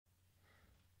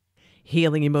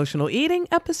Healing Emotional Eating,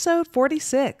 episode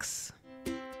 46.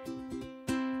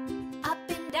 Up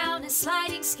and down a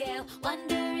sliding scale,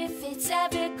 wonder if it's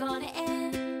ever gonna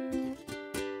end.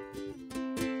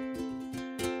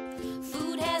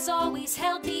 Food has always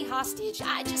held me hostage,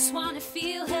 I just wanna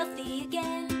feel healthy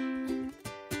again.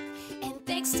 And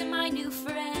thanks to my new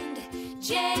friend,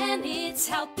 Jen, it's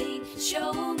helping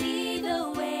show me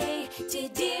the way to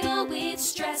deal with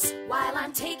stress while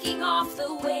I'm taking off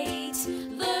the weight,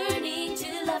 learning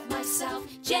to love myself.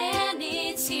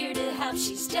 Janet's here to help,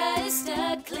 she's just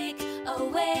a click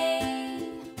away.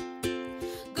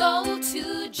 Go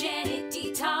to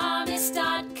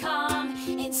janetdthomas.com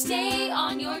and stay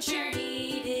on your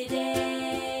journey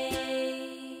today.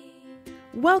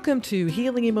 Welcome to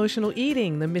Healing Emotional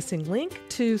Eating, the missing link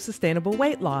to sustainable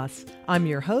weight loss. I'm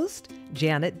your host,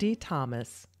 Janet D.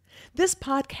 Thomas. This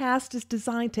podcast is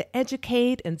designed to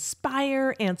educate,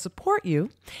 inspire, and support you,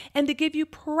 and to give you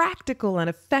practical and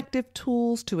effective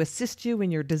tools to assist you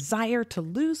in your desire to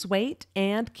lose weight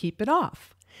and keep it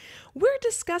off. We're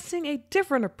discussing a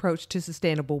different approach to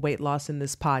sustainable weight loss in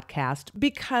this podcast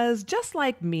because, just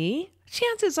like me,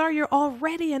 chances are you're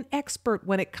already an expert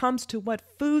when it comes to what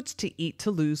foods to eat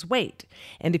to lose weight.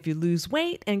 And if you lose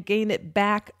weight and gain it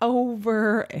back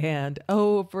over and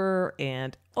over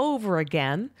and over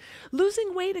again,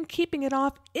 losing weight and keeping it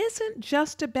off isn't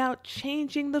just about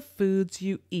changing the foods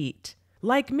you eat.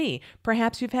 Like me,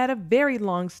 perhaps you've had a very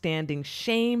long-standing,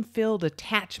 shame-filled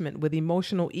attachment with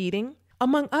emotional eating.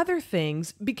 Among other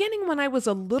things, beginning when I was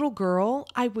a little girl,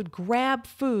 I would grab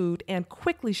food and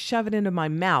quickly shove it into my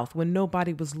mouth when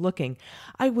nobody was looking.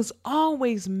 I was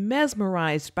always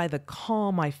mesmerized by the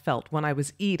calm I felt when I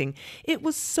was eating. It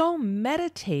was so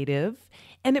meditative,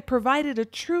 and it provided a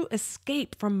true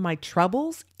escape from my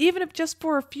troubles, even if just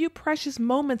for a few precious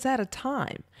moments at a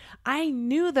time. I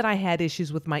knew that I had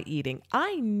issues with my eating.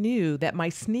 I knew that my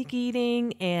sneak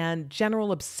eating and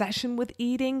general obsession with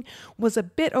eating was a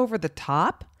bit over the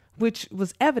top, which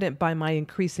was evident by my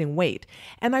increasing weight.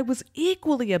 And I was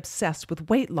equally obsessed with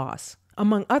weight loss.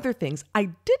 Among other things, I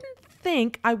didn't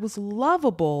think I was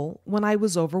lovable when I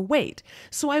was overweight.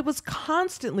 So I was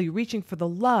constantly reaching for the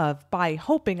love by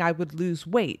hoping I would lose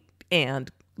weight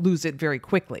and lose it very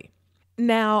quickly.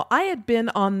 Now, I had been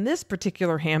on this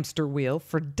particular hamster wheel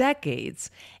for decades,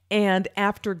 and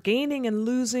after gaining and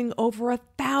losing over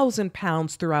 1,000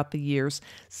 pounds throughout the years,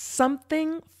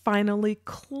 something finally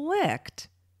clicked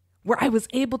where I was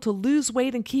able to lose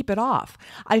weight and keep it off.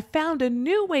 I found a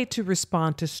new way to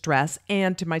respond to stress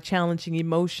and to my challenging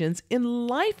emotions in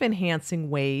life-enhancing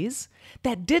ways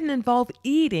that didn't involve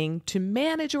eating to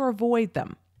manage or avoid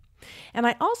them. And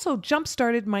I also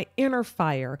jump-started my inner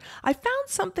fire. I found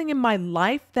something in my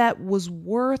life that was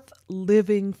worth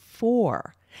living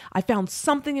for. I found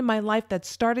something in my life that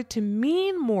started to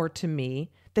mean more to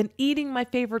me than eating my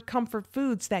favorite comfort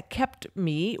foods that kept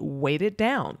me weighted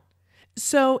down.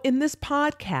 So in this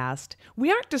podcast,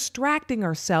 we aren't distracting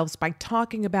ourselves by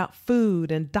talking about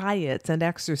food and diets and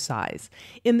exercise.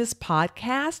 In this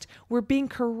podcast, we're being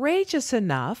courageous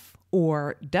enough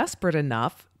or desperate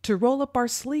enough to roll up our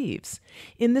sleeves.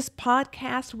 In this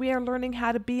podcast, we are learning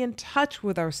how to be in touch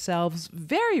with ourselves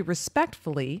very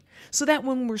respectfully so that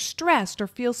when we're stressed or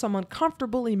feel some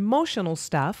uncomfortable emotional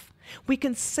stuff, we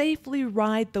can safely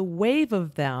ride the wave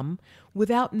of them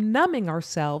without numbing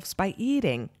ourselves by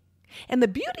eating. And the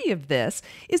beauty of this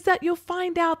is that you'll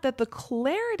find out that the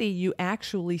clarity you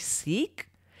actually seek,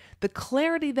 the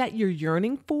clarity that you're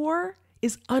yearning for,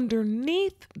 is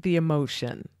underneath the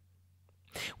emotion.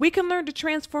 We can learn to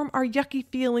transform our yucky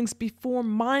feelings before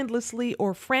mindlessly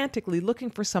or frantically looking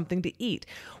for something to eat.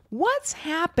 What's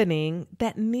happening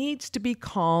that needs to be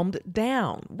calmed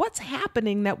down? What's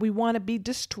happening that we want to be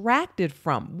distracted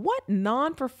from? What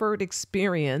non-preferred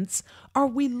experience are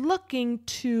we looking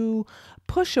to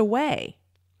push away?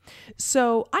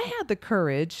 So I had the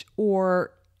courage,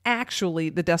 or actually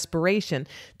the desperation,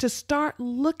 to start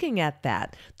looking at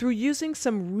that. Through using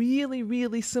some really,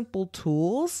 really simple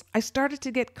tools, I started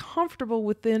to get comfortable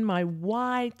within my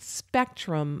wide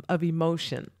spectrum of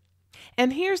emotion.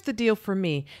 And here's the deal for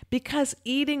me. Because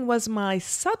eating was my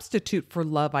substitute for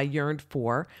love I yearned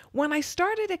for, when I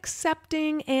started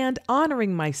accepting and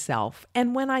honoring myself,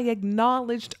 and when I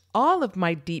acknowledged all of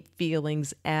my deep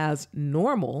feelings as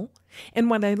normal, and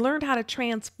when I learned how to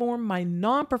transform my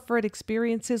non-preferred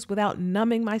experiences without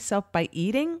numbing myself by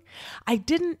eating, I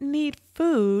didn't need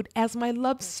food as my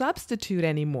love substitute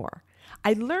anymore.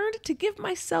 I learned to give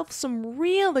myself some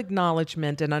real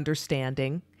acknowledgement and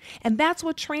understanding, and that's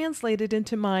what translated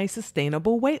into my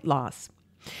sustainable weight loss.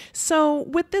 So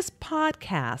with this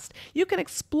podcast, you can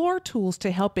explore tools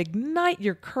to help ignite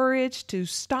your courage to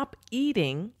stop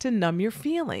eating to numb your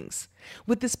feelings.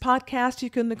 With this podcast, you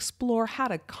can explore how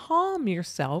to calm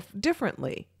yourself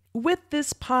differently. With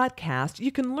this podcast,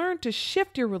 you can learn to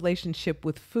shift your relationship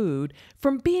with food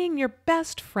from being your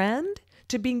best friend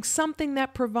to being something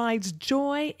that provides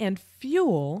joy and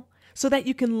fuel so that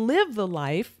you can live the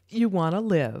life you want to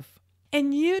live.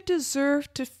 And you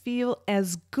deserve to feel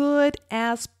as good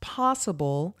as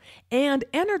possible and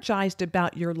energized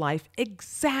about your life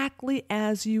exactly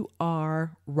as you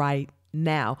are right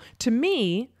now. To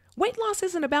me, weight loss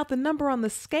isn't about the number on the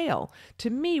scale. To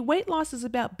me, weight loss is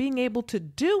about being able to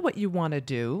do what you want to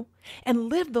do and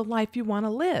live the life you want to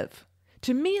live.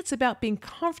 To me, it's about being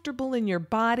comfortable in your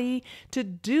body to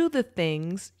do the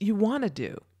things you want to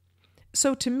do.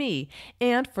 So to me,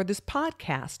 and for this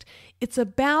podcast, it's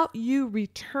about you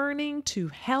returning to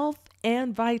health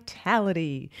and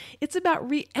vitality. It's about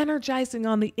re-energizing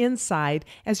on the inside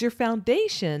as your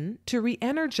foundation to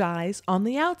re-energize on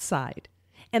the outside.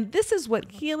 And this is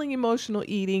what healing emotional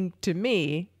eating, to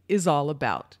me, is all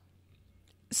about.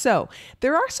 So,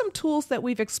 there are some tools that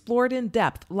we've explored in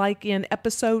depth, like in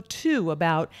episode 2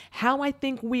 about how I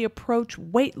think we approach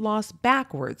weight loss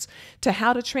backwards, to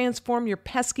how to transform your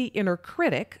pesky inner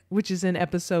critic, which is in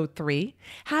episode 3,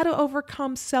 how to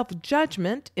overcome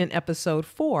self-judgment in episode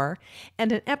 4,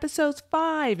 and in episodes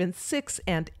 5 and 6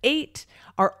 and 8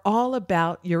 are all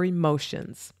about your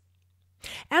emotions.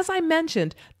 As I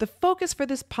mentioned, the focus for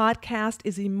this podcast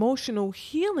is emotional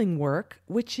healing work,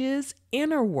 which is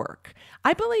inner work.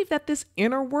 I believe that this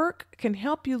inner work can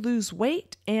help you lose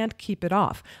weight and keep it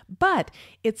off, but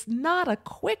it's not a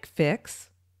quick fix,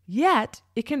 yet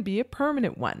it can be a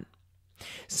permanent one.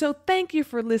 So thank you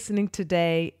for listening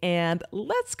today, and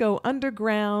let's go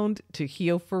underground to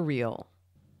heal for real.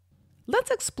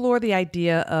 Let's explore the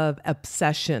idea of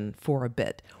obsession for a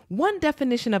bit. One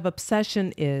definition of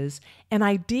obsession is an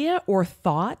idea or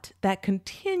thought that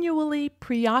continually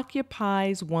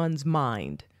preoccupies one's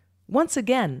mind. Once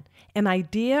again, an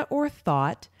idea or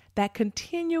thought that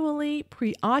continually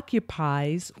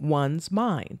preoccupies one's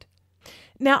mind.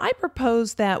 Now, I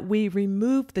propose that we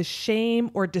remove the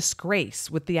shame or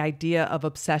disgrace with the idea of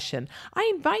obsession.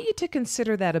 I invite you to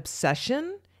consider that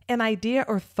obsession, an idea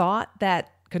or thought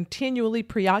that continually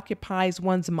preoccupies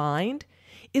one's mind,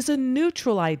 is a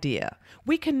neutral idea.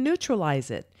 We can neutralize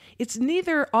it. It's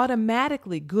neither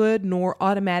automatically good nor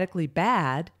automatically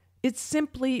bad. It's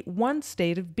simply one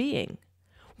state of being.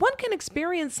 One can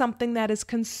experience something that is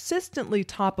consistently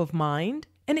top of mind,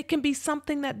 and it can be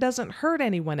something that doesn't hurt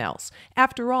anyone else.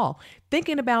 After all,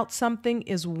 thinking about something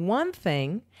is one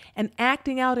thing, and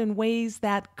acting out in ways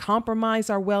that compromise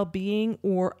our well-being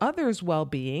or others'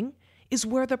 well-being is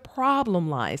where the problem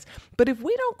lies. But if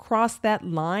we don't cross that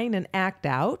line and act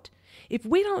out, if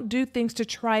we don't do things to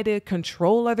try to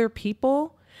control other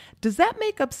people, does that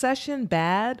make obsession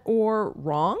bad or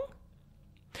wrong?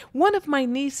 One of my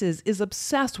nieces is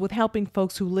obsessed with helping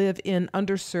folks who live in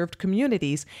underserved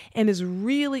communities and is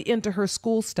really into her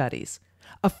school studies.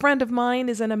 A friend of mine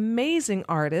is an amazing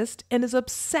artist and is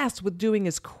obsessed with doing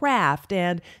his craft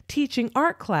and teaching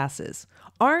art classes.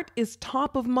 Art is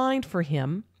top of mind for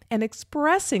him, and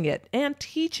expressing it and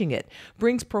teaching it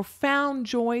brings profound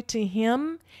joy to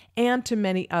him and to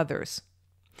many others.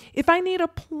 If I need a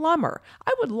plumber,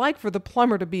 I would like for the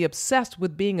plumber to be obsessed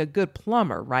with being a good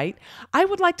plumber, right? I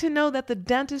would like to know that the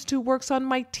dentist who works on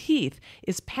my teeth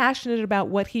is passionate about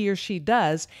what he or she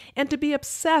does and to be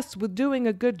obsessed with doing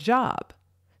a good job.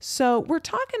 So we're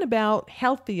talking about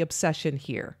healthy obsession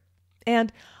here.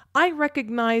 And I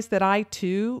recognize that I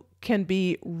too can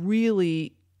be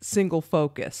really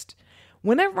single-focused.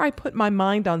 Whenever I put my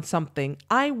mind on something,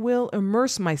 I will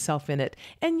immerse myself in it.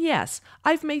 And yes,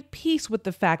 I've made peace with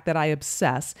the fact that I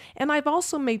obsess, and I've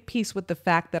also made peace with the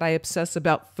fact that I obsess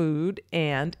about food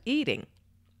and eating.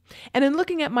 And in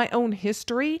looking at my own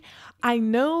history, I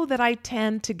know that I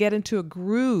tend to get into a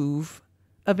groove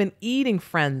of an eating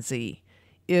frenzy,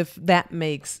 if that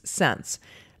makes sense.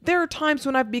 There are times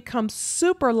when I've become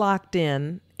super locked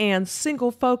in and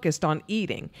single-focused on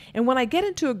eating. And when I get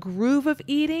into a groove of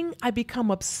eating, I become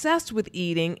obsessed with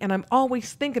eating, and I'm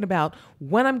always thinking about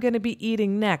when I'm going to be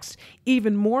eating next,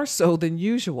 even more so than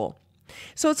usual.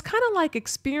 So it's kind of like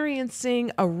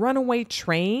experiencing a runaway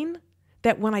train,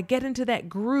 that when I get into that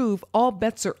groove, all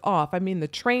bets are off. I mean, the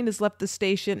train has left the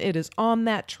station, it is on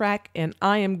that track, and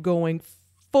I am going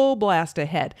full blast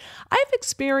ahead. I've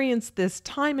experienced this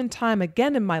time and time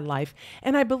again in my life,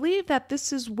 and I believe that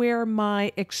this is where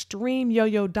my extreme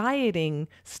yo-yo dieting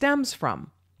stems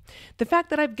from. The fact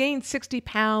that I've gained 60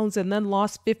 pounds and then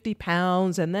lost 50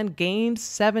 pounds and then gained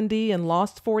 70 and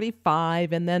lost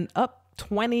 45 and then up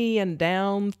 20 and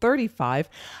down 35,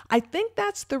 I think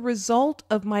that's the result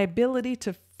of my ability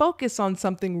to focus on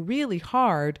something really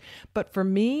hard. But for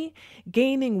me,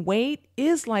 gaining weight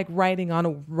is like riding on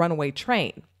a runaway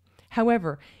train.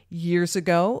 However, years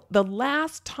ago, the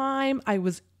last time I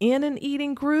was in an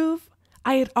eating groove,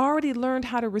 I had already learned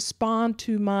how to respond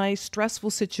to my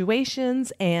stressful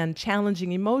situations and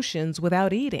challenging emotions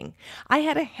without eating. I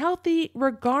had a healthy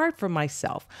regard for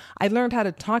myself. I learned how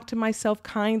to talk to myself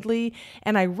kindly,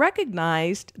 and I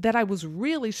recognized that I was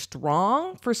really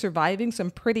strong for surviving some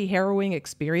pretty harrowing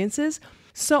experiences.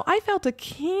 So I felt a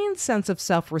keen sense of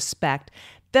self-respect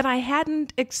that I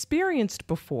hadn't experienced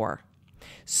before.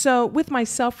 So with my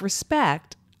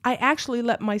self-respect, I actually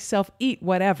let myself eat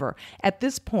whatever. At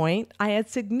this point, I had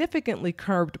significantly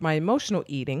curbed my emotional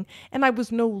eating, and I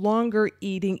was no longer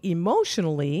eating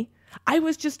emotionally. I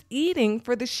was just eating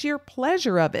for the sheer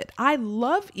pleasure of it. I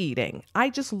love eating. I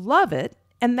just love it,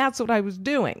 and that's what I was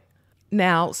doing.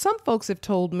 Now, some folks have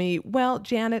told me, well,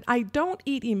 Janet, I don't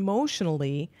eat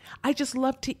emotionally. I just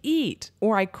love to eat,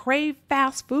 or I crave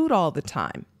fast food all the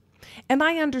time. And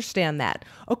I understand that.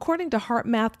 According to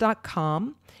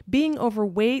heartmath.com, being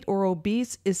overweight or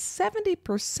obese is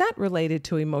 70% related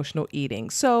to emotional eating.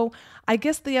 So I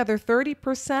guess the other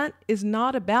 30% is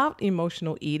not about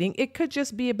emotional eating. It could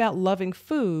just be about loving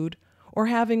food or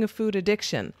having a food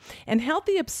addiction. And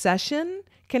healthy obsession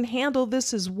can handle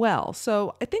this as well.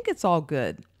 So I think it's all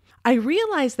good. I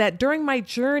realized that during my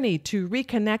journey to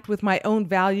reconnect with my own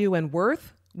value and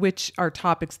worth, which are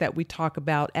topics that we talk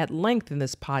about at length in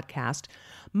this podcast,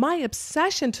 my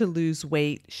obsession to lose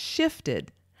weight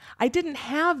shifted. I didn't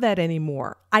have that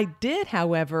anymore. I did,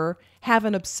 however, have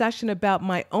an obsession about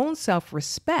my own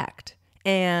self-respect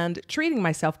and treating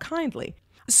myself kindly.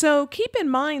 So keep in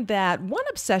mind that one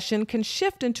obsession can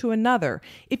shift into another.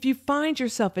 If you find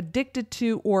yourself addicted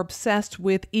to or obsessed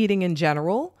with eating in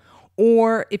general,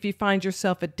 or if you find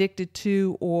yourself addicted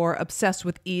to or obsessed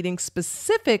with eating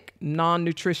specific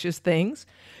non-nutritious things,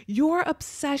 your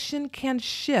obsession can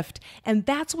shift. And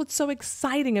that's what's so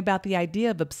exciting about the idea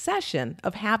of obsession,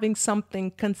 of having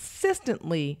something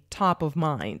consistently top of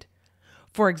mind.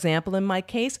 For example, in my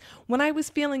case, when I was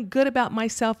feeling good about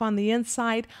myself on the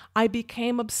inside, I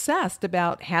became obsessed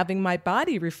about having my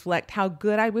body reflect how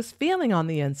good I was feeling on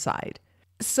the inside.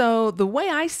 So the way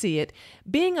I see it,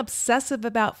 being obsessive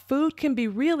about food can be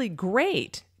really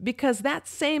great because that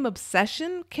same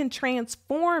obsession can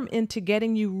transform into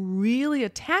getting you really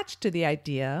attached to the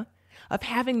idea of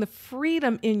having the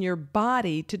freedom in your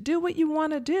body to do what you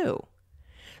want to do.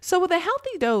 So with a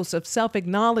healthy dose of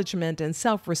self-acknowledgement and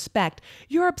self-respect,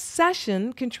 your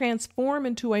obsession can transform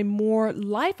into a more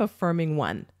life-affirming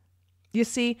one. You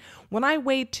see, when I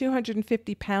weighed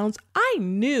 250 pounds, I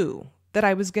knew that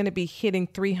I was going to be hitting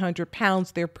 300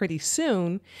 pounds there pretty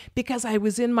soon because I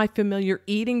was in my familiar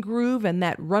eating groove and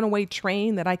that runaway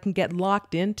train that I can get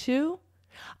locked into.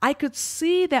 I could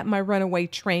see that my runaway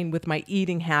train with my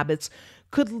eating habits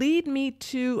could lead me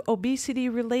to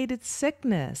obesity-related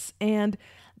sickness. And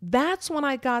that's when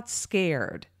I got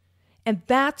scared. And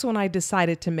that's when I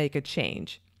decided to make a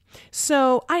change.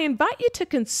 So I invite you to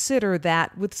consider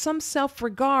that with some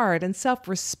self-regard and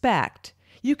self-respect,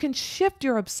 you can shift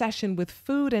your obsession with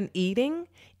food and eating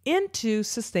into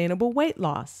sustainable weight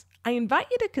loss. I invite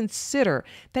you to consider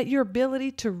that your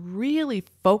ability to really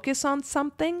focus on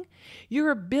something, your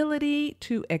ability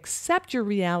to accept your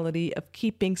reality of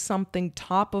keeping something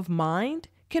top of mind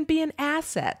can be an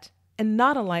asset and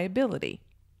not a liability.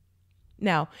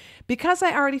 Now, because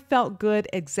I already felt good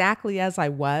exactly as I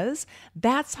was,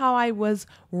 that's how I was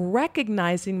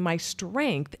recognizing my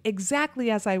strength exactly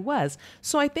as I was.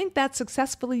 So I think that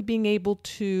successfully being able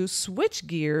to switch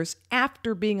gears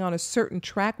after being on a certain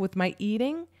track with my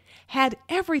eating had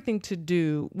everything to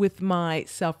do with my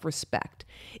self-respect.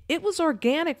 It was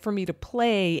organic for me to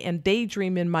play and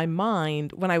daydream in my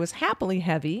mind when I was happily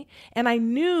heavy, and I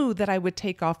knew that I would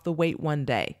take off the weight one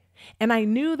day. And I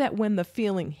knew that when the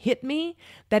feeling hit me,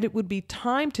 that it would be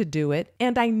time to do it,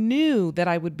 and I knew that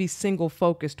I would be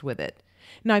single-focused with it.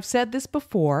 Now, I've said this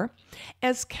before,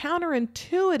 as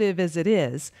counterintuitive as it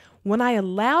is, when I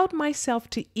allowed myself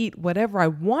to eat whatever I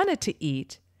wanted to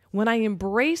eat, when I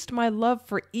embraced my love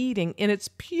for eating in its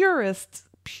purest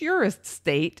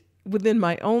state within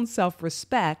my own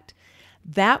self-respect,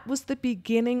 that was the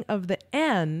beginning of the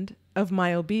end of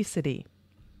my obesity.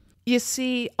 You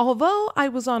see, although I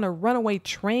was on a runaway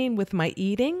train with my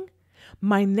eating,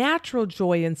 my natural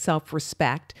joy and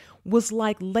self-respect was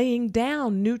like laying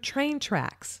down new train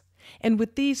tracks. And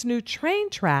with these new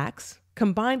train tracks,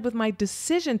 combined with my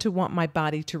decision to want my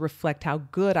body to reflect how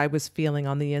good I was feeling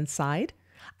on the inside,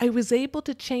 I was able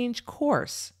to change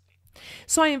course.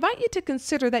 So I invite you to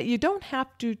consider that you don't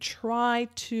have to try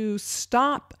to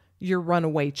stop your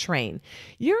runaway train.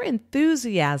 Your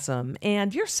enthusiasm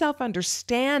and your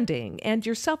self-understanding and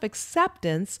your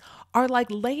self-acceptance are like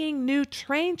laying new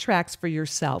train tracks for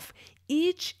yourself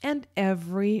each and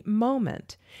every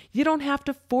moment. You don't have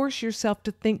to force yourself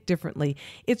to think differently.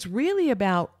 It's really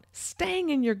about staying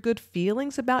in your good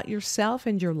feelings about yourself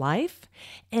and your life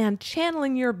and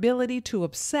channeling your ability to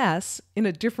obsess in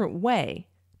a different way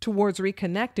towards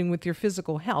reconnecting with your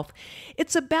physical health.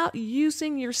 It's about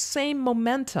using your same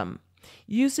momentum,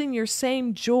 using your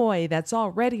same joy that's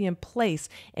already in place,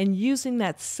 and using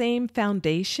that same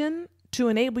foundation to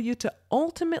enable you to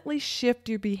ultimately shift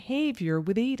your behavior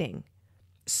with eating.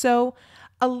 So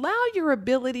allow your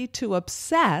ability to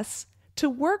obsess to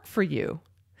work for you.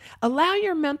 Allow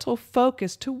your mental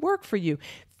focus to work for you.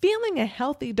 Feeling a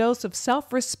healthy dose of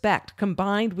self-respect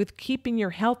combined with keeping your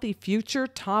healthy future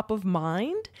top of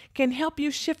mind can help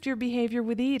you shift your behavior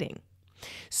with eating.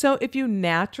 So if you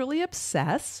naturally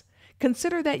obsess,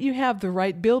 consider that you have the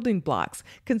right building blocks.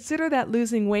 Consider that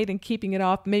losing weight and keeping it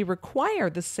off may require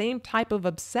the same type of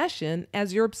obsession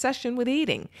as your obsession with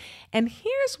eating. And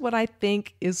here's what I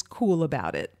think is cool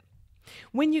about it.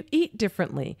 When you eat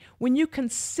differently, when you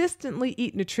consistently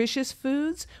eat nutritious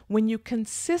foods, when you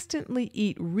consistently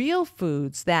eat real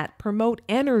foods that promote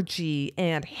energy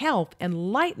and health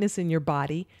and lightness in your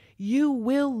body, you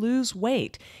will lose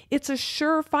weight. It's a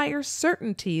surefire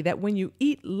certainty that when you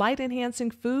eat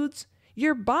light-enhancing foods,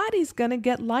 your body's going to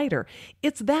get lighter.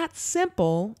 It's that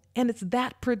simple and it's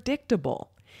that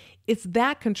predictable. It's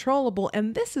that controllable,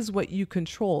 and this is what you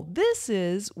control. This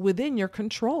is within your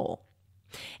control.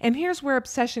 And here's where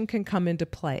obsession can come into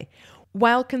play.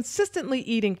 While consistently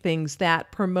eating things that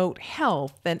promote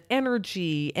health and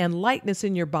energy and lightness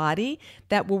in your body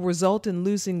that will result in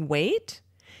losing weight,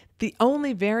 the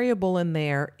only variable in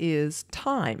there is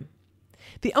time.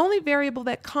 The only variable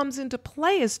that comes into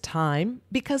play is time,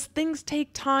 because things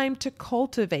take time to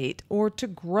cultivate or to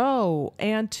grow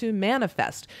and to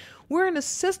manifest. We're in a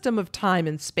system of time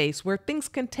and space where things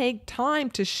can take time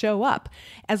to show up,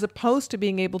 as opposed to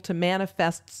being able to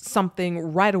manifest something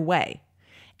right away.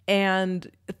 And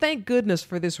thank goodness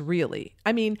for this, really.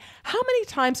 I mean, how many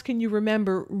times can you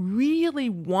remember really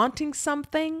wanting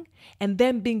something and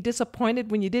then being disappointed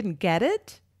when you didn't get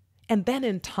it? And then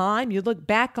in time, you look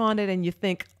back on it and you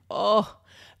think, oh,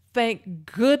 thank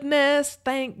goodness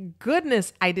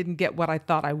I didn't get what I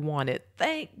thought I wanted.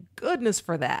 Thank goodness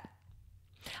for that.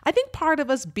 I think part of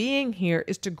us being here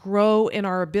is to grow in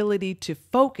our ability to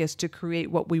focus to create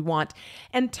what we want.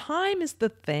 And time is the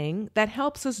thing that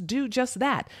helps us do just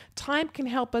that. Time can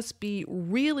help us be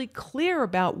really clear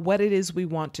about what it is we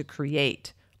want to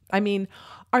create. I mean,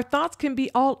 our thoughts can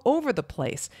be all over the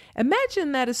place.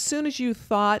 Imagine that as soon as you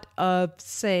thought of,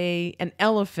 say, an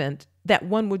elephant, that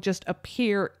one would just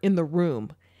appear in the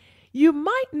room. You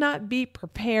might not be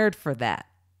prepared for that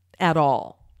at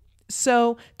all.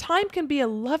 So time can be a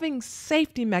loving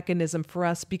safety mechanism for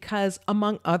us because,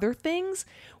 among other things,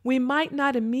 we might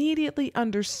not immediately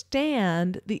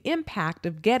understand the impact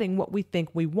of getting what we think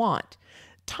we want.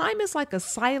 Time is like a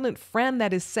silent friend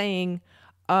that is saying,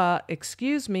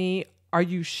 excuse me, are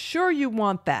you sure you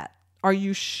want that? Are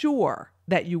you sure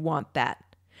that you want that?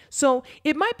 So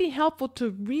it might be helpful to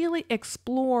really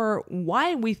explore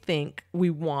why we think we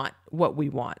want what we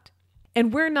want.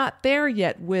 And we're not there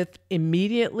yet with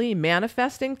immediately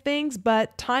manifesting things,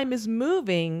 but time is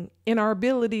moving in our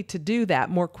ability to do that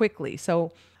more quickly.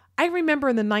 So I remember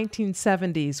in the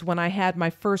 1970s when I had my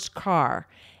first car,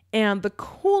 and the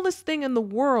coolest thing in the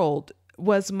world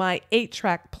was my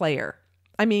 8-track player.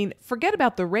 I mean, forget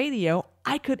about the radio.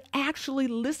 I could actually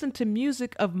listen to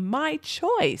music of my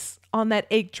choice on that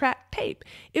 8-track tape.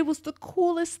 It was the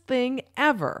coolest thing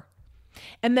ever.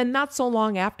 And then not so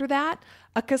long after that,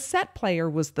 a cassette player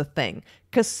was the thing.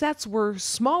 Cassettes were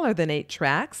smaller than 8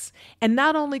 tracks, and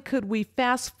not only could we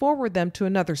fast forward them to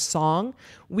another song,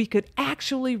 we could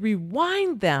actually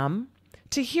rewind them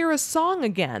to hear a song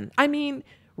again. I mean,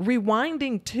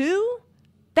 rewinding too?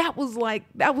 That was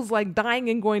like dying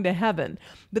and going to heaven.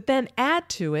 But then add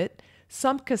to it,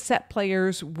 some cassette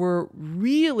players were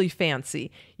really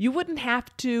fancy. You wouldn't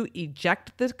have to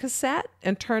eject the cassette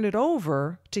and turn it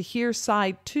over to hear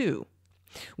side 2.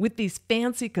 With these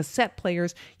fancy cassette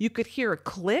players, you could hear a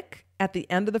click at the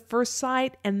end of the first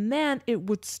side, and then it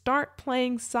would start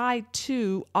playing side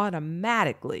 2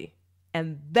 automatically.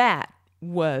 And that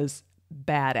was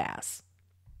badass.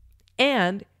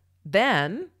 And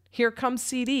then Here comes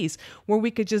CDs, where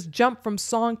we could just jump from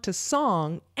song to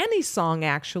song, any song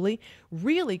actually,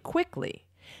 really quickly.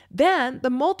 Then the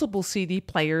multiple CD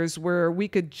players, where we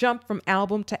could jump from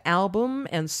album to album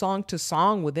and song to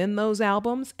song within those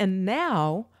albums. And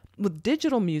now, with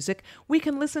digital music, we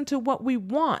can listen to what we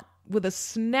want with a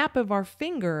snap of our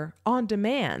finger on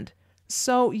demand.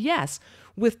 So yes,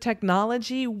 with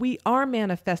technology, we are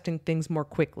manifesting things more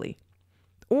quickly.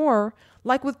 Or,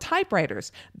 like with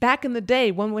typewriters, back in the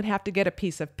day, one would have to get a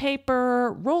piece of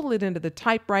paper, roll it into the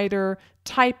typewriter,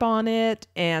 type on it,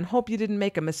 and hope you didn't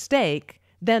make a mistake,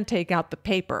 then take out the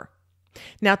paper.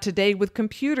 Now today with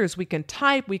computers, we can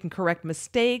type, we can correct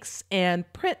mistakes,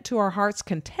 and print to our heart's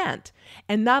content.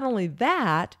 And not only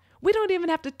that, we don't even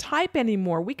have to type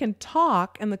anymore. We can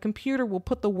talk, and the computer will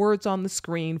put the words on the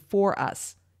screen for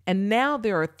us. And now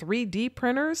there are 3D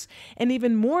printers and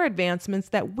even more advancements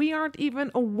that we aren't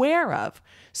even aware of.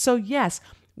 So yes,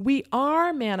 we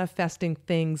are manifesting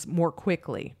things more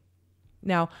quickly.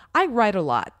 Now, I write a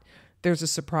lot. There's a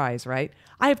surprise, right?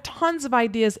 I have tons of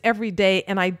ideas every day,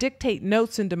 and I dictate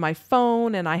notes into my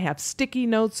phone, and I have sticky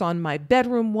notes on my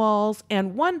bedroom walls.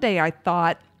 And one day I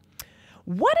thought,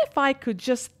 what if I could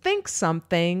just think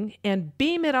something and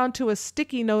beam it onto a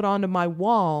sticky note onto my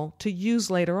wall to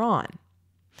use later on?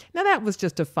 Now that was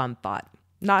just a fun thought.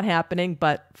 Not happening,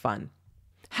 but fun.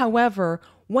 However,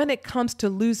 when it comes to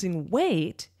losing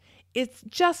weight, it's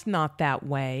just not that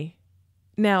way.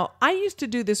 Now, I used to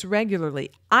do this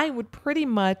regularly. I would pretty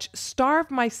much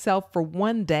starve myself for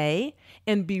one day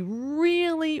and be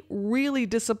really, really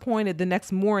disappointed the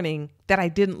next morning that I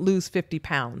didn't lose 50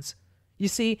 pounds. You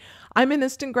see, I'm an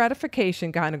instant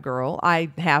gratification kind of girl.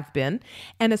 I have been,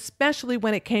 and especially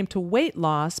when it came to weight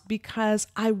loss, because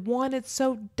I wanted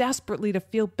so desperately to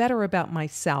feel better about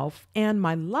myself and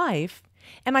my life,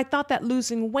 and I thought that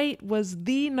losing weight was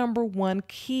the number one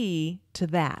key to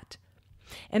that.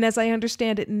 And as I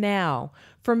understand it now,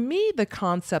 for me, the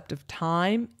concept of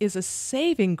time is a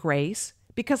saving grace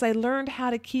because I learned how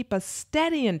to keep a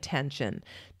steady intention,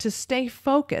 to stay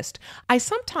focused. I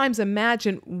sometimes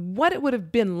imagine what it would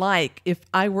have been like if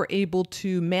I were able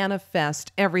to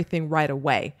manifest everything right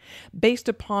away. Based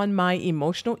upon my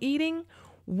emotional eating,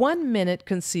 1 minute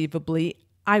conceivably,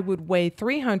 I would weigh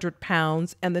 300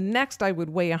 pounds, and the next I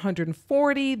would weigh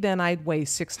 140, then I'd weigh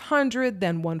 600,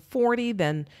 then 140,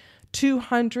 then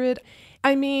 200.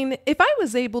 I mean, if I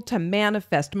was able to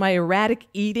manifest my erratic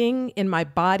eating in my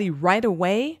body right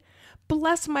away,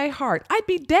 bless my heart, I'd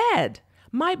be dead.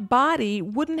 My body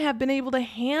wouldn't have been able to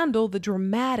handle the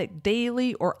dramatic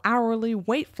daily or hourly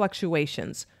weight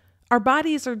fluctuations. Our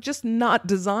bodies are just not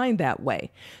designed that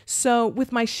way. So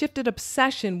with my shifted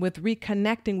obsession with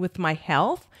reconnecting with my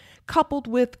health, coupled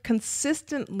with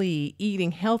consistently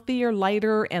eating healthier,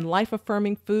 lighter, and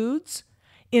life-affirming foods,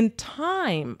 in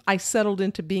time, I settled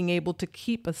into being able to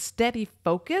keep a steady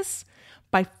focus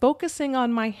by focusing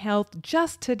on my health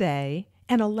just today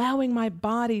and allowing my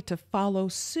body to follow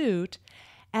suit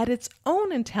at its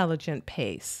own intelligent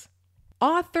pace.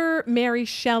 Author Mary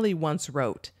Shelley once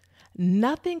wrote,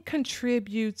 "Nothing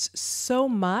contributes so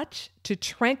much to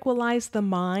tranquilize the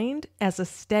mind as a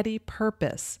steady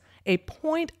purpose, a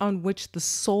point on which the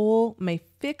soul may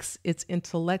fix its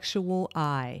intellectual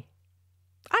eye."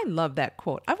 I love that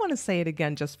quote. I want to say it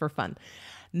again just for fun.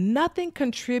 Nothing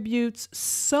contributes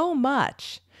so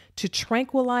much to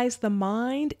tranquilize the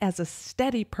mind as a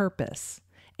steady purpose,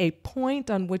 a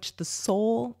point on which the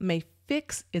soul may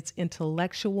fix its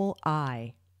intellectual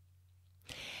eye.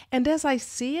 And as I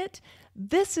see it,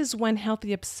 this is when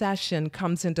healthy obsession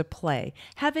comes into play.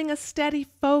 Having a steady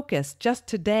focus just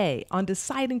today on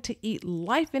deciding to eat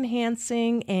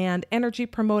life-enhancing and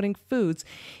energy-promoting foods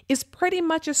is pretty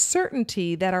much a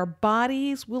certainty that our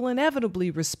bodies will inevitably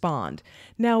respond.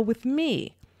 Now, with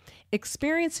me,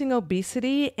 experiencing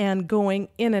obesity and going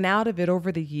in and out of it over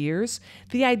the years,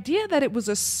 the idea that it was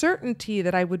a certainty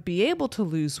that I would be able to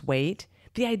lose weight,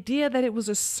 the idea that it was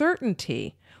a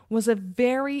certainty was a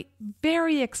very,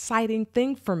 very exciting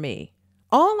thing for me.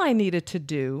 All I needed to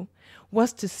do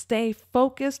was to stay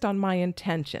focused on my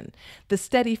intention. The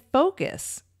steady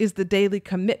focus is the daily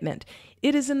commitment.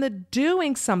 It is in the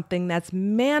doing something that's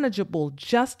manageable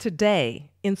just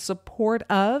today in support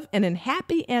of and in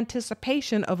happy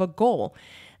anticipation of a goal.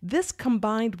 This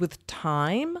combined with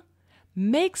time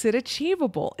makes it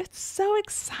achievable. It's so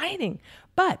exciting.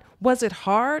 But was it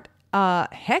hard?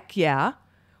 Heck yeah.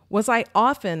 Was I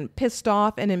often pissed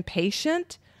off and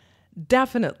impatient?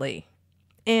 Definitely.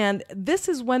 And this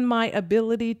is when my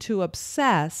ability to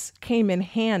obsess came in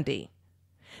handy.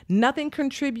 Nothing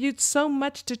contributes so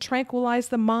much to tranquilize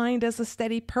the mind as a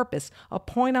steady purpose, a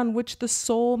point on which the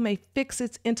soul may fix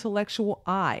its intellectual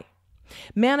eye.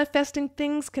 Manifesting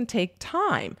things can take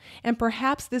time, and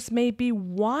perhaps this may be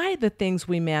why the things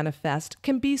we manifest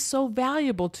can be so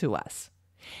valuable to us.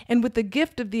 And with the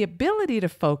gift of the ability to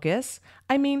focus,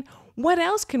 what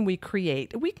else can we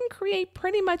create? We can create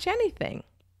pretty much anything.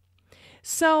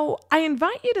 So I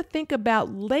invite you to think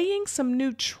about laying some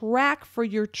new track for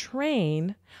your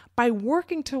train by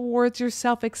working towards your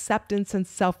self-acceptance and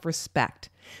self-respect.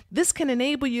 This can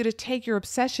enable you to take your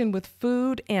obsession with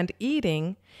food and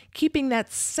eating, keeping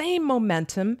that same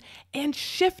momentum and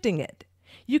shifting it.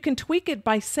 You can tweak it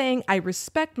by saying, I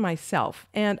respect myself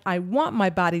and I want my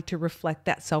body to reflect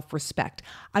that self-respect.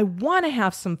 I want to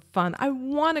have some fun. I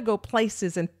want to go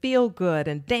places and feel good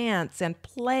and dance and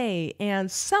play and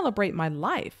celebrate my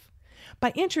life.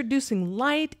 By introducing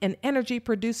light and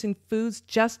energy-producing foods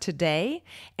just today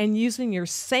and using your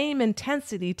same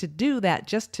intensity to do that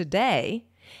just today,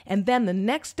 and then the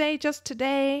next day just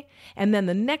today, and then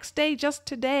the next day just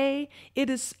today, it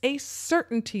is a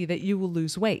certainty that you will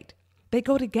lose weight. They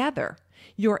go together.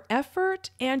 Your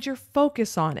effort and your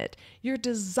focus on it, your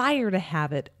desire to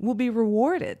have it, will be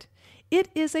rewarded. It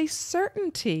is a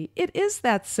certainty. It is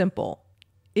that simple.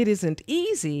 It isn't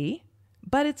easy,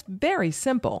 but it's very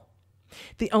simple.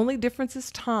 The only difference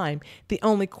is time. The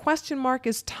only question mark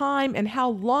is time and how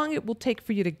long it will take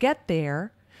for you to get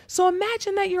there. So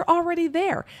imagine that you're already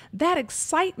there. That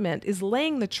excitement is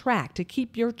laying the track to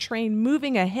keep your train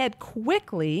moving ahead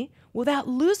quickly without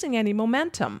losing any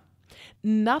momentum.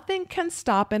 Nothing can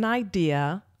stop an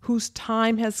idea whose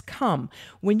time has come.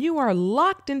 When you are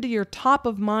locked into your top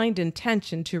of mind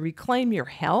intention to reclaim your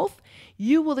health,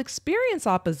 you will experience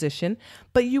opposition,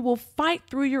 but you will fight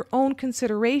through your own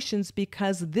considerations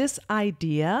because this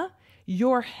idea,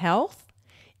 your health,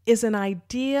 is an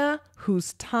idea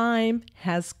whose time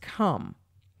has come.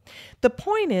 The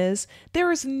point is,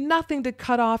 there is nothing to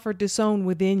cut off or disown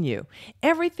within you.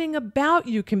 Everything about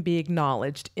you can be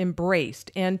acknowledged,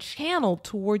 embraced, and channeled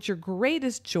towards your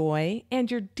greatest joy and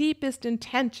your deepest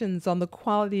intentions on the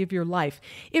quality of your life.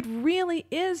 It really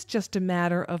is just a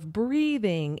matter of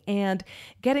breathing and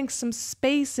getting some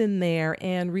space in there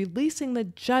and releasing the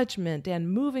judgment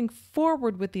and moving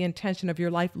forward with the intention of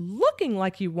your life, looking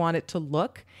like you want it to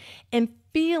look and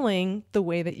feeling the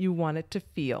way that you want it to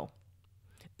feel.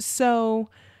 So,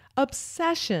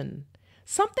 obsession,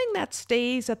 something that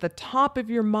stays at the top of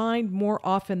your mind more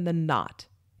often than not.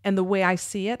 And the way I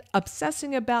see it,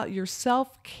 obsessing about your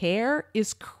self-care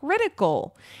is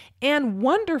critical and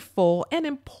wonderful and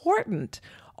important,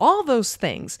 all those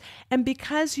things. And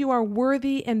because you are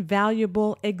worthy and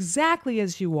valuable exactly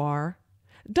as you are,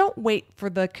 don't wait for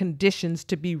the conditions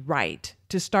to be right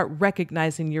to start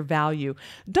recognizing your value.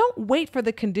 Don't wait for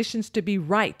the conditions to be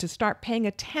right to start paying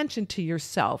attention to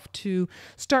yourself, to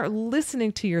start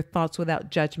listening to your thoughts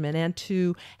without judgment, and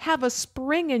to have a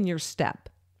spring in your step.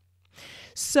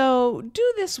 So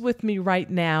do this with me right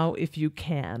now if you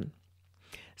can.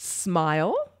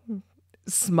 Smile,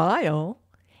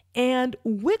 and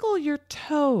wiggle your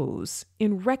toes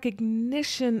in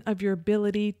recognition of your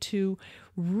ability to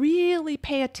really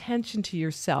pay attention to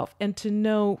yourself and to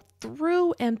know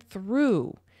through and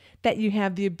through that you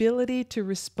have the ability to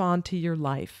respond to your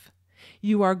life.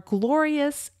 You are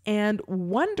glorious and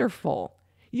wonderful.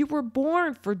 You were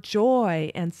born for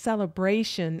joy and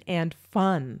celebration and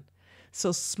fun.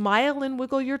 So smile and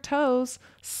wiggle your toes.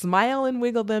 Smile and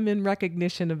wiggle them in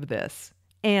recognition of this.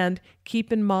 And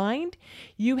keep in mind,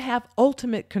 you have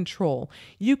ultimate control.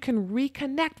 You can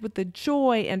reconnect with the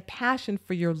joy and passion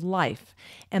for your life.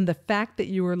 And the fact that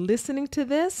you are listening to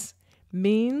this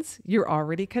means you're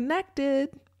already connected.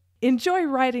 Enjoy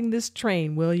riding this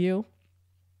train, will you?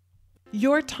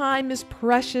 Your time is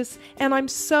precious, and I'm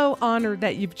so honored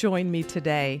that you've joined me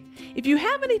today. If you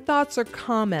have any thoughts or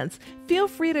comments, feel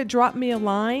free to drop me a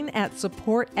line at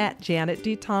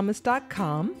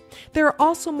support@janetdthomas.com. There are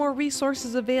also more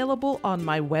resources available on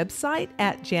my website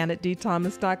at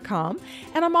janetdthomas.com,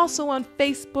 and I'm also on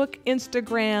Facebook,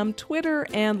 Instagram, Twitter,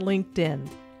 and LinkedIn.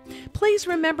 Please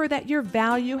remember that your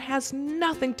value has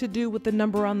nothing to do with the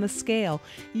number on the scale.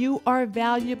 You are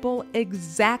valuable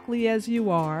exactly as you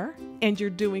are, and you're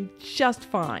doing just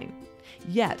fine.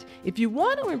 Yet, if you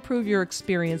want to improve your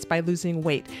experience by losing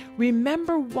weight,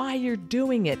 remember why you're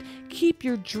doing it. Keep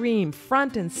your dream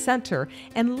front and center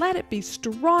and let it be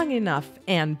strong enough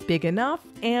and big enough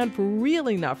and real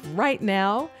enough right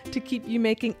now to keep you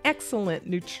making excellent,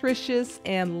 nutritious,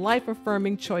 and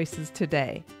life-affirming choices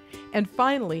today. And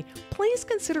finally, please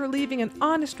consider leaving an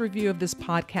honest review of this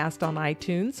podcast on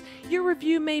iTunes. Your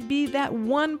review may be that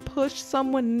one push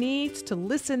someone needs to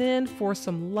listen in for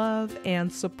some love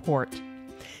and support.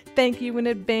 Thank you in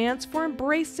advance for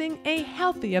embracing a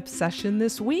healthy obsession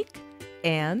this week,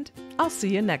 and I'll see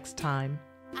you next time.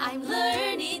 I'm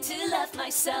learning to love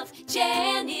myself.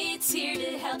 Janet's here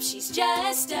to help. She's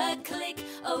just a click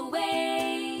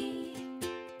away.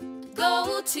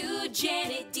 Go to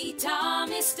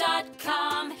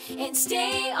janetdthomas.com and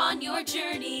stay on your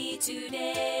journey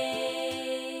today.